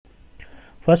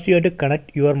First you have to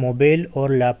connect your mobile or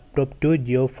laptop to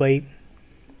JioFi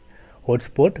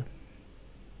hotspot.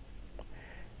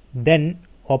 Then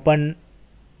open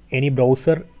any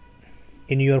browser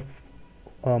in your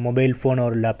mobile phone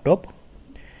or laptop.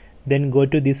 Then go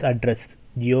to this address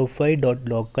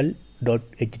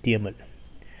jiofi.local.html.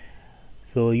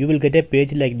 So you will get a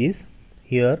page like this.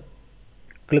 Here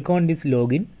click on this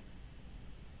login,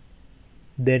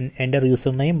 then enter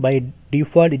username. By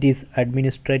default it is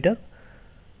administrator,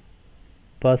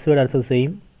 password also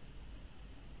same,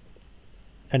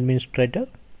 administrator.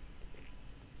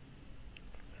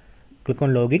 Click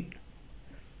on login,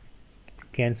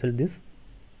 cancel this,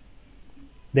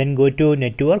 then go to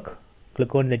network,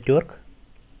 click on network,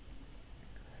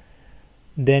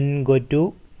 then go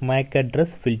to MAC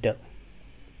address filter.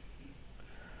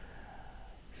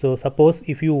 So suppose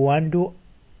if you want to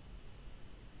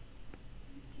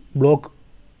block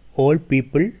all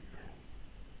people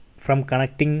from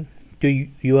connecting to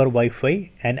your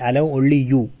Wi-Fi and allow only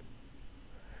you,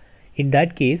 in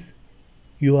that case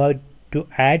you have to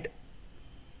add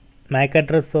MAC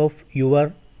address of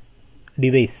your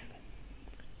device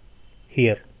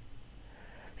here.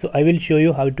 So I will show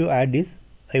you how to add this.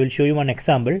 I will show you one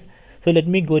example. So let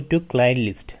me go to client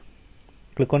list,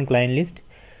 click on client list.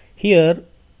 Here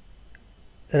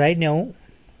right now you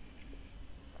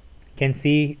can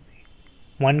see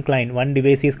one client, one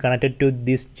device is connected to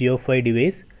this JioFi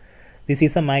device. This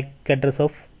is a MAC address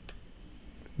of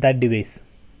that device.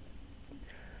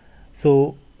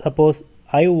 So suppose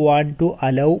I want to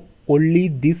allow only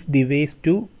this device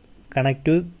to connect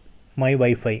to my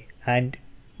Wi-Fi and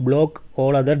block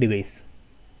all other devices.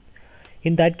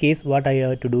 In that case what I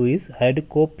have to do is I have to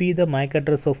copy the MAC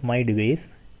address of my device,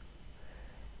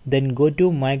 then go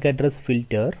to MAC address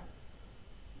filter,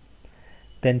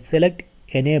 then select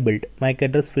enabled, MAC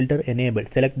address filter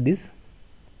enabled, select this,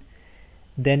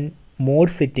 then mode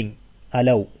setting,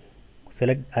 allow,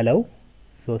 select allow.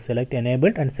 So select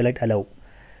enabled and select allow,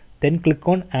 then click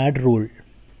on add rule.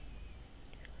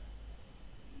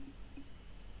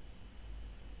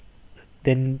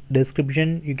 Then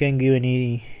description you can give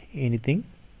anything.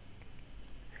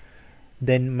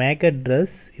 Then MAC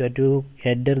address, you have to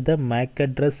enter the MAC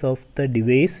address of the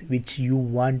device which you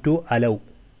want to allow.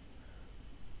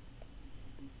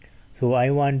 So I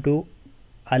want to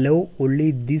allow only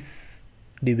this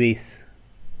device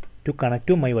to connect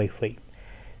to my Wi-Fi.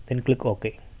 Then click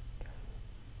OK.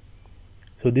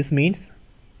 So this means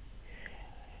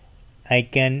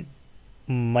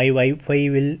my Wi-Fi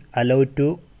will allow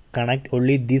to connect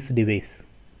only this device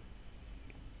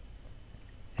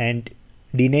and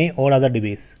deny all other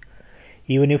devices.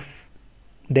 Even if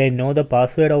they know the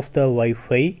password of the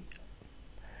Wi-Fi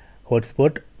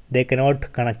hotspot, they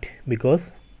cannot connect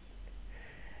because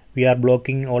we are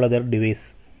blocking all other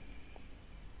devices.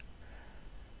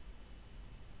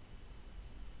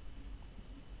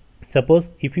 Suppose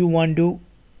if you want to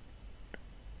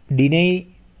deny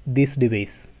this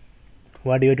device,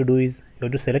 what you have to do is you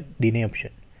have to select deny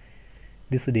option.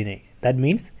 This deny, that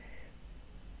means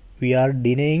we are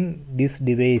denying this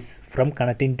device from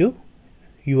connecting to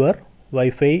your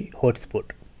Wi-Fi hotspot,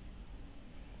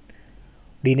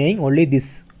 denying only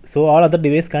this, so all other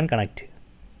devices can connect.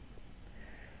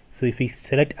 So if we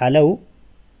select allow,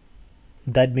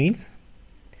 that means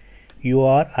you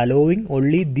are allowing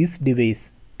only this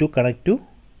device to connect to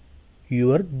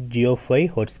your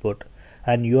JioFi hotspot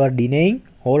and you are denying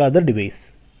all other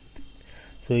devices.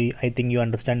 So I think you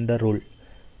understand the rule.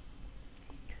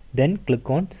 Then click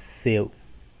on save.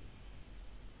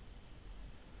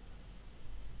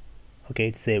 Okay,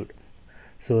 it's saved.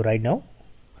 So right now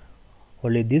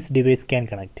only this device can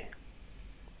connect.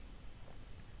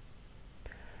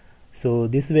 So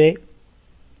this way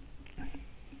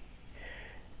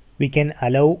we can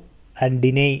allow and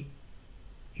deny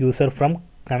user from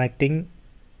connecting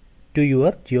to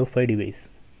your JioFi device.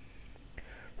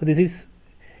 So this is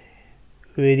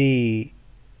very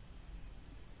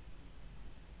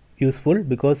useful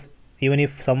because even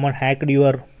if someone hacked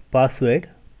your password,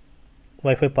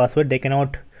 Wi-Fi password, they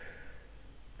cannot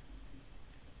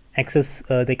access,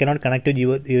 they cannot connect to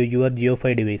your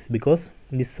JioFi device because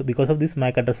of this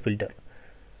MAC address filter.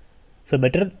 So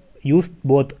better use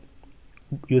both,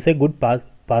 use a good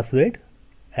password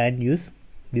and use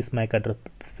this MAC address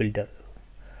filter.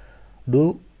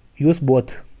 Do use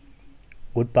both,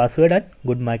 good password and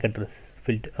good MAC address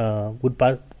filter,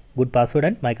 good password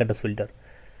and MAC address filter.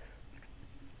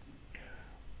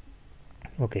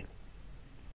 Okay.